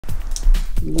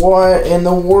What in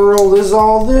the world is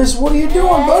all this? What are you doing,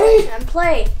 buddy? I'm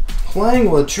playing. Playing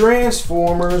with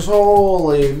Transformers.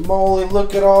 Holy moly,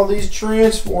 look at all these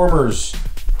Transformers.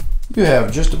 You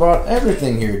have just about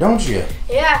everything here, don't you?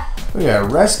 Yeah. We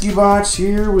got Rescue Bots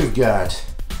here. We've got,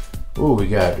 we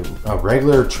got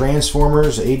regular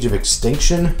Transformers, Age of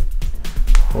Extinction.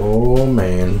 Oh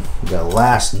man, we got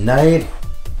Last Night.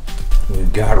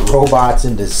 We've got Robots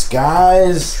in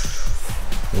Disguise.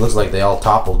 It looks like they all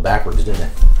toppled backwards, didn't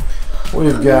it?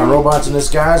 We've got Robots in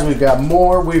Disguise. We've got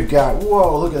more. We've got,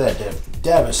 whoa, look at that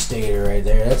Devastator right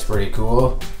there. That's pretty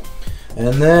cool.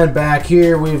 And then back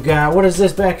here we've got, what is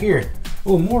this back here?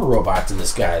 Oh, more Robots in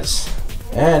Disguise.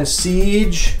 And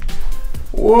Siege.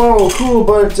 Whoa, cool,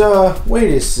 but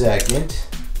wait a second.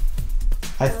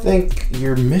 I think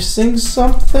you're missing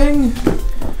something.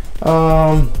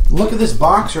 Look at this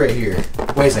box right here.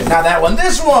 Wait a second, not that one,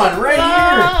 this one right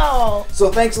here. So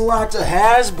thanks a lot to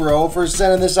Hasbro for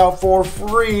sending this out for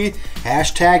free.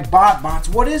 Hashtag BotBots.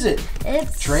 What is it?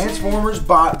 It's Transformers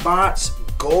BotBots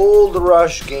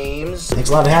GoldRush games. Thanks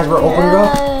a lot to Hasbro. Open it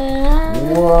up.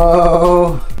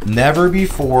 Whoa. Never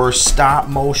before stop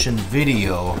motion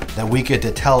video that we get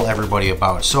to tell everybody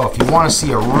about. So if you want to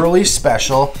see a really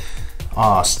special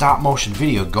stop motion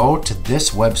video, go to this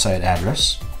website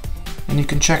address and you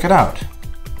can check it out.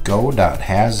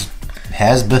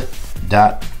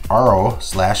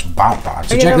 go.hasb.ro/BotBots.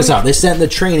 So check this out. They sent the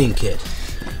training kit.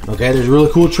 Okay, there's a really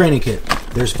cool training kit.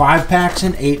 There's 5 packs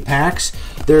and 8 packs.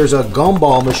 There's a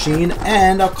gumball machine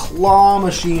and a claw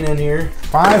machine in here.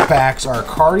 5 packs are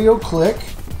Cardio Click,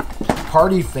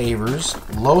 Party Favors,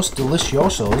 Los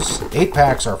Deliciosos. 8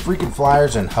 packs are Freaking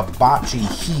Flyers and Hibachi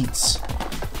Heats.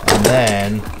 And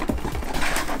then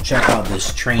check out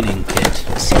this training kit.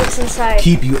 See what's inside.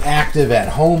 Keep you active at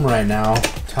home right now.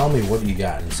 Tell me what you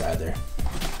got inside there.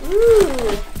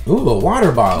 Ooh, a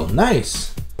water bottle.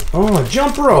 Nice. Oh, a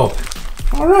jump rope.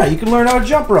 All right, you can learn how to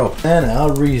jump rope. And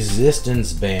a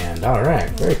resistance band. All right,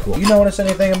 very cool. You notice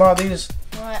anything about these?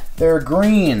 What? They're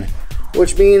green,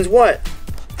 which means what?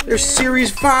 They're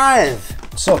Series 5.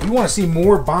 So if you want to see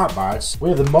more BotBots, we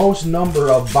have the most number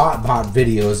of BotBot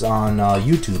videos on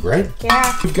YouTube, right?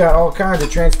 Yeah. We've got all kinds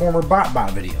of Transformer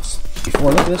BotBot videos.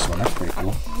 Before, look at this one. That's pretty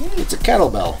cool. It's a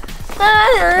kettlebell.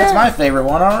 That's my favorite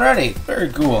one already. Very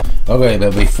cool. Okay,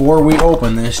 but before we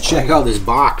open this, check out this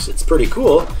box. It's pretty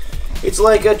cool. It's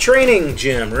like a training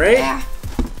gym, right? Yeah.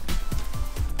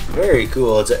 Very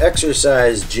cool. It's an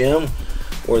exercise gym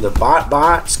where the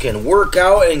BotBots can work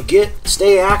out and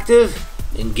stay active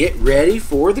and get ready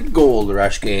for the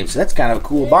GoldRush game. So that's kind of a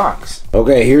cool box.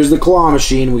 Okay, here's the claw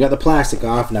machine. We got the plastic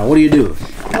off. Now, what do you do?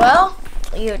 Well,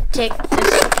 you take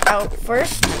this out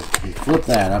first. You flip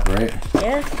that up, right?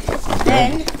 Yeah. Okay.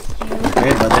 Then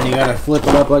Okay, but then you gotta flip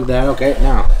it up like that. Okay,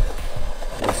 now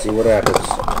let's see what happens.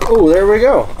 Oh, there we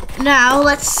go. now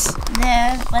let's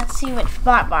see which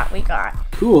BotBot we got.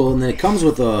 Cool, and then it comes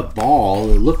with a ball.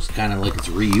 It looks kind of like it's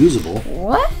reusable.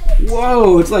 What?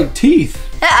 Whoa, it's like teeth.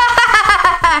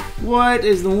 What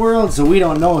is the world? So we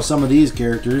don't know some of these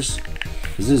characters.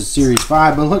 This is Series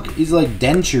 5, but look, these are like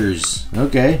dentures.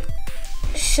 Okay.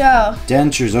 So.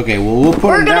 Dentures. Okay, well, we'll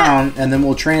put them down, and then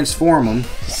we'll transform them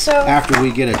after we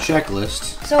get a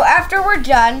checklist. So after we're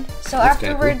done,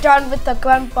 we're done with the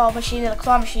gumball machine and the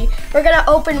claw machine, we're gonna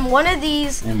open one of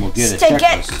these and we'll get a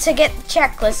checklist. to get the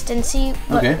checklist and see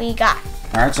what we got.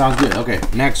 All right, sounds good. Okay,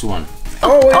 next one.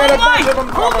 Oh, we got a bunch of them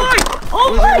coming.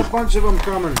 We got a bunch of them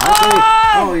coming. Okay.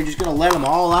 Oh, you're just gonna let them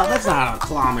all out? That's not how a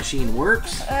claw machine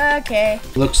works. Okay.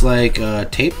 Looks like a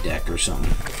tape deck or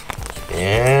something.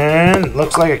 And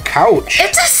looks like a couch.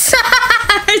 It's a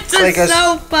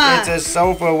sofa. It's a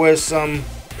sofa with some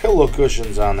pillow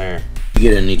cushions on there. You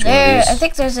get in each one of these. I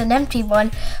think there's an empty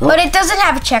one, but it doesn't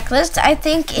have a checklist. I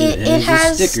think it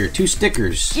has a sticker. 2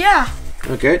 stickers. Yeah.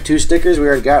 Okay, 2 stickers. We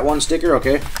already got 1 sticker.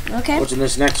 Okay. Okay. What's in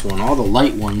this next one? All the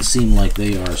light ones seem like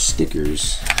they are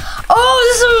stickers. Oh,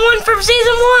 this is one from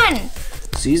Season 1.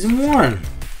 Season 1.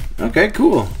 Okay,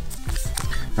 cool.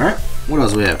 All right. What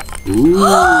else we have? Ooh,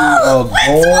 a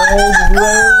gold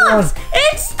one.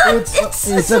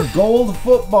 It's a gold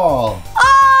football.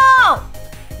 Oh!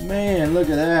 Man, look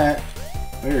at that.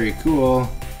 Very cool.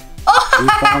 We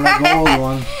found a gold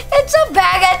one. It's a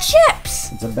bag of chips.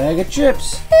 It's a bag of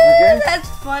chips. Okay. That's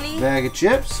funny. Bag of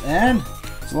chips, and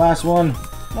it's the last one.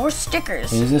 More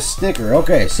stickers. Is a sticker.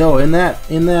 Okay, so in that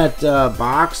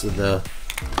box of the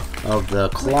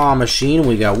claw machine,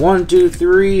 we got 1, 2,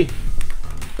 3,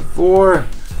 4,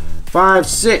 5,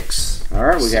 6. All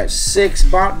right, we got 6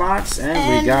 BotBots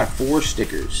and we got 4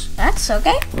 stickers. That's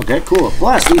okay. Okay, cool.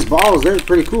 Plus, these balls, they're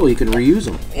pretty cool. You can reuse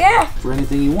them. Yeah. For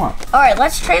anything you want. All right,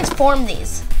 let's transform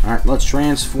these. All right, let's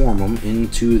transform them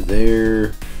into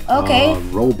their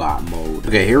robot mode.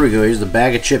 Okay, here we go. Here's the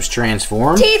bag of chips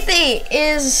transformed. Teethy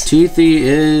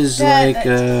is like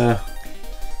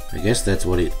I guess that's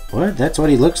what he that's what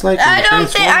he looks like. I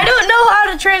don't know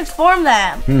how to transform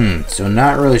them. So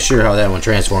not really sure how that one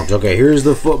transforms. Okay, here's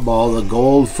the football, the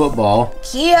gold football.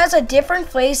 He has a different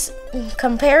face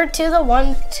compared to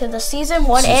the season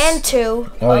 1 and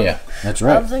 2. Oh yeah, that's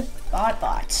right. Of the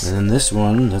BotBots. And then this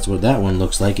one, that's what that one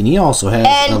looks like, and he also has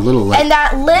a little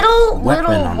that little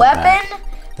weapon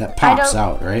that pops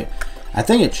out, right? I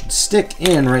think it should stick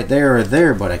in right there or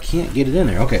there, but I can't get it in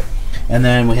there. Okay. And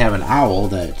then we have an owl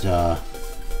that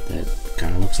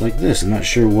kind of looks like this. I'm not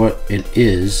sure what it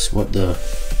is, what the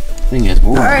thing is, but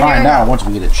we're going to find out once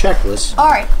we get a checklist. All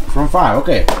right. From 5.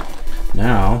 Okay.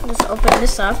 Now. Let's open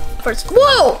this up first.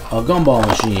 Whoa! A gumball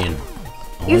machine.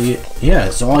 Yeah,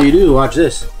 so all you do, watch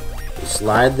this. You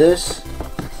slide this,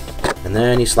 and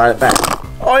then you slide it back.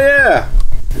 Oh, yeah!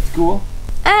 That's cool.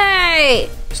 Hey!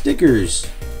 Stickers.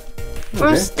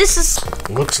 Okay. This is...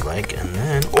 Looks like, and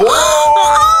then...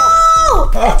 Oh!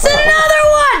 It's another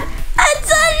one!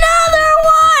 It's another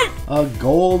one! A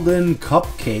golden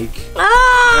cupcake.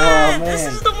 Oh, man. This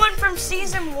is the one from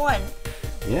season 1.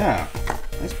 Yeah,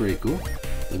 that's pretty cool.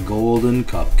 The golden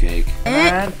cupcake.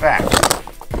 And back.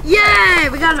 Yay!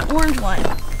 We got an orange one.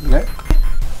 Okay.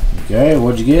 Okay,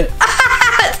 what'd you get?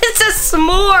 It's a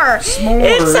s'more. S'mores.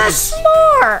 It's a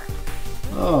s'more.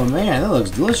 Oh man, that looks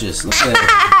delicious. Look at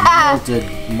that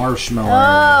melted marshmallow.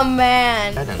 Oh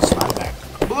man. That didn't slide back.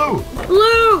 Blue.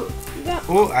 Blue.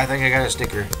 Oh, I think I got a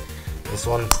sticker. This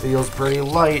one feels pretty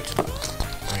light.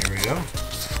 There we go.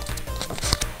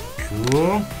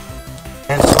 Cool.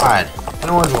 And slide. An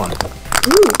orange one.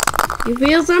 Ooh. You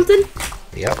feel something?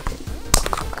 Yep.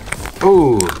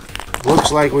 Ooh.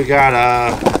 Looks like we got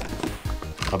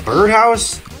a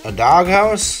birdhouse, a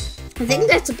doghouse. I think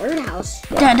that's a birdhouse.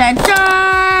 Dun dun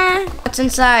dun! What's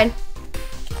inside?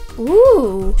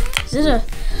 Ooh. Is it a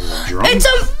drum? It's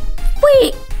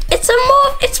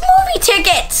movie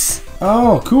tickets!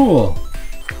 Oh, cool.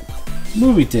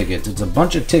 Movie tickets. It's a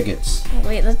bunch of tickets.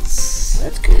 Wait,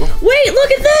 that's cool. Wait,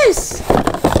 look at this!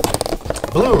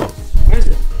 Blue. What is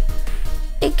it?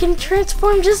 It can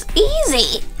transform just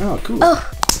easy. Oh, cool.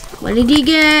 Oh. What did he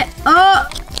get?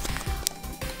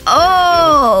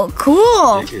 Oh,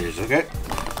 cool. Stickers, okay.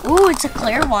 Ooh, it's a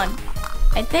clear one.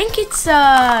 I think it's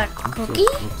a cookie.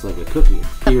 Looks like a cookie.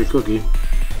 Clear cookie.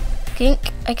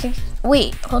 I can.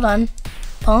 Wait, hold on.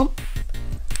 Pump.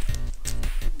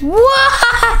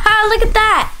 Whoa! Look at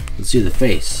that. Let's see the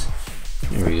face.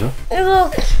 There we go.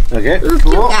 Look. Okay,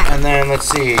 cool. And then let's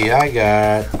see. I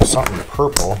got something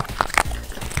purple.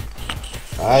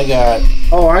 I got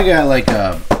like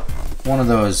one of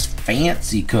those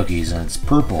fancy cookies, and it's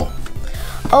purple.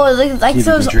 Oh, like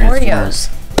those Oreos.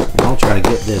 I'll try to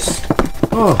get this.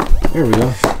 Oh, here we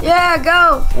go. Yeah,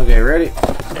 go. Okay, ready?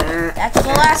 That's the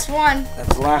last one.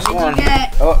 That's the last one. What did you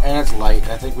get? Oh, and it's light.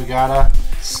 I think we got a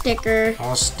sticker.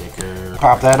 A sticker.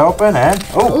 Pop that open and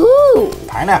ooh,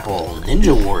 pineapple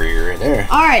Ninja Warrior right there.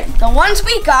 All right, the ones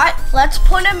we got. Let's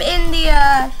put them in the.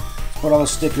 Put all the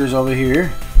stickers over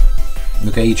here.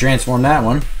 Okay, you transform that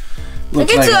one.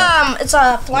 Looks like it's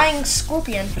a flying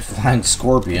scorpion. A flying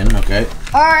scorpion, okay.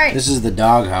 Alright. This is the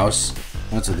doghouse.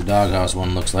 That's what the doghouse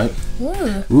one looks like.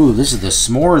 Ooh, this is the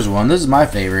s'mores one. This is my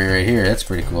favorite right here. That's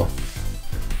pretty cool.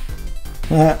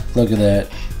 Look at that.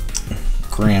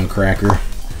 Graham cracker.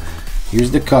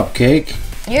 Here's the cupcake.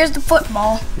 Here's the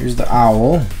football. Here's the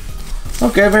owl.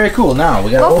 Okay, very cool. Now,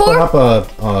 we gotta open up a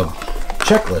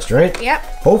checklist, right? Yep.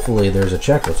 Hopefully there's a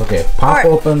checklist. Okay, pop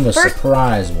open the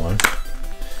surprise one.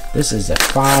 This is a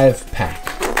 5-pack.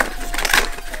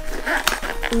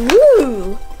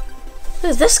 Ooh.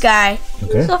 Who's this guy?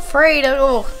 Okay. He's afraid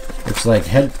of. Looks like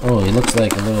he looks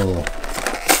like a little.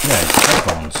 Yeah,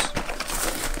 headphones.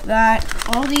 Got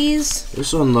all these.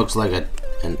 This one looks like a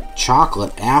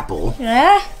chocolate apple.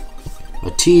 Yeah.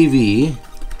 A TV.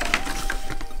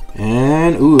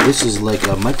 And ooh, this is like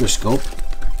a microscope.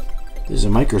 This is a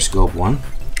microscope one.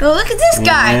 Oh, look at this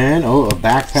guy. And a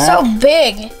backpack. So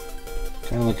big.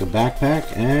 Kind of like a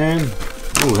backpack, and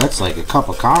oh, that's like a cup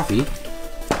of coffee.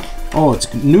 Oh,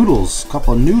 it's noodles. A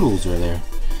couple of noodles are there.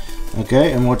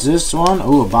 Okay, and what's this one?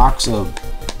 Oh, a box of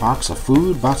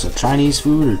food, box of Chinese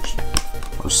food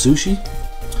or sushi.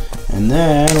 And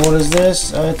then what is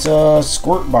this? It's a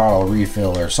squirt bottle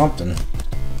refill or something.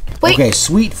 Wait. Okay,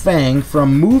 Sweet Fang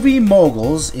from Movie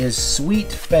Moguls is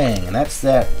Sweet Fang, and that's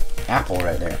that apple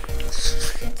right there.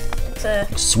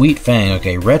 It's a Sweet Fang.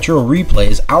 Okay, retro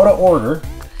replays. Out of order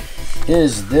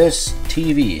is this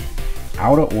TV.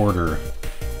 Out of order.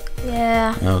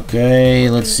 Yeah. Okay,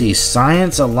 let's see.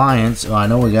 Science Alliance. Oh, I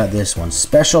know we got this one.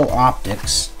 Special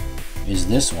Optics is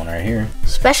this one right here.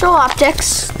 Special Optics.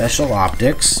 Special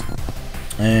Optics.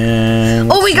 And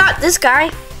we got this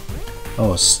guy.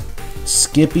 Oh,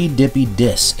 Skippy Dippy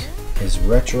Disc is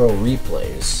retro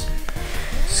replays.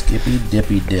 Skippy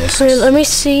Dippy Discs. Wait, let me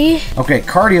see. Okay,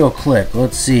 Cardio Click.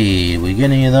 Let's see. We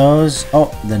get any of those?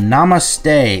 Oh, the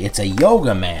Namaste. It's a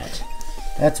yoga mat.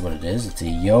 That's what it is. It's a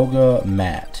yoga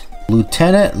mat.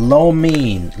 Lieutenant Lo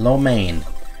Mein.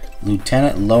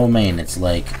 Lieutenant Lo Mein. It's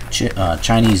like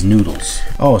Chinese noodles.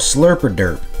 Oh,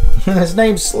 Slurpaderp. His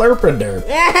name's Slurpaderp.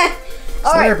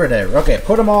 Slurpaderp. Okay,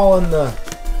 put them all in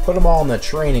the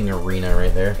training arena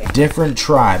right there. Different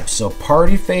tribes. So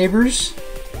Party Favors,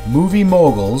 Movie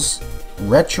Moguls,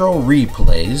 Retro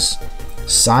Replays,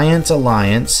 Science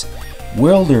Alliance,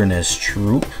 Wilderness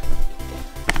Troop.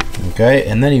 Okay,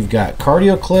 and then you've got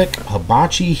Cardio Click,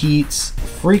 Hibachi Heats,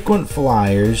 Frequent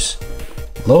Flyers,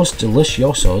 Los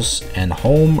Deliciosos, and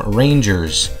Home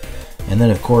Rangers. And then,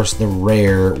 of course, the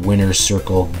rare Winner's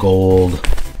Circle Gold.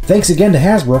 Thanks again to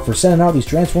Hasbro for sending out these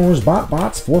Transformers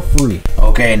BotBots for free.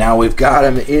 Okay, now we've got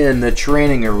them in the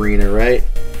training arena, right?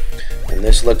 And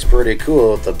this looks pretty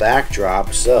cool with the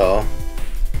backdrop, so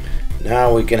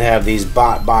now we can have these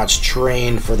BotBots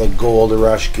trained for the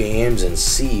GoldRush games and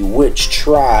see which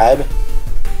tribe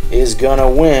is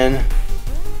gonna win.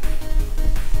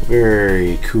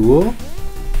 Very cool.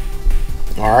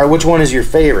 Alright, which one is your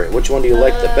favorite? Which one do you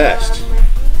like the best?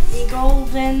 The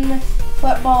golden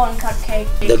football and cupcake.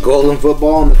 The golden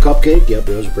football and the cupcake? Yep,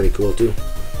 those are pretty cool too.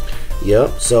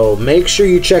 Yep, so make sure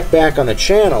you check back on the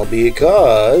channel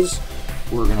because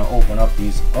we're going to open up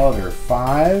these other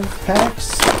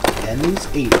 5-packs and these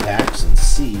 8-packs and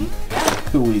see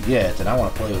who we get. And I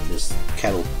want to play with this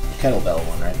kettlebell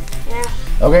one, right? Yeah.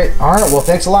 Okay, alright, well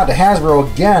thanks a lot to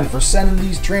Hasbro again for sending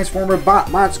these Transformer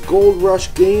BotBots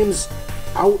GoldRush games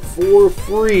out for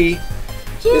free. Yeah.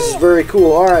 This is very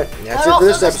cool. Alright, that's it for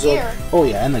this episode. Gear. Oh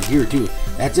yeah, and the gear too.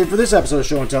 That's it for this episode of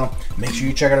Show and Tell. Make sure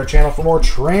you check out our channel for more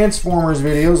Transformers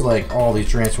videos, like all these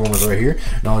Transformers right here,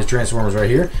 and all these Transformers right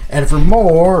here, and for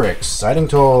more exciting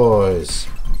toys.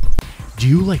 Do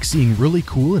you like seeing really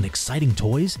cool and exciting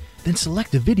toys? Then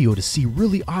select a video to see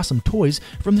really awesome toys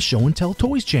from the Show and Tell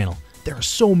Toys channel. There are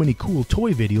so many cool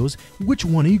toy videos. Which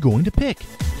one are you going to pick?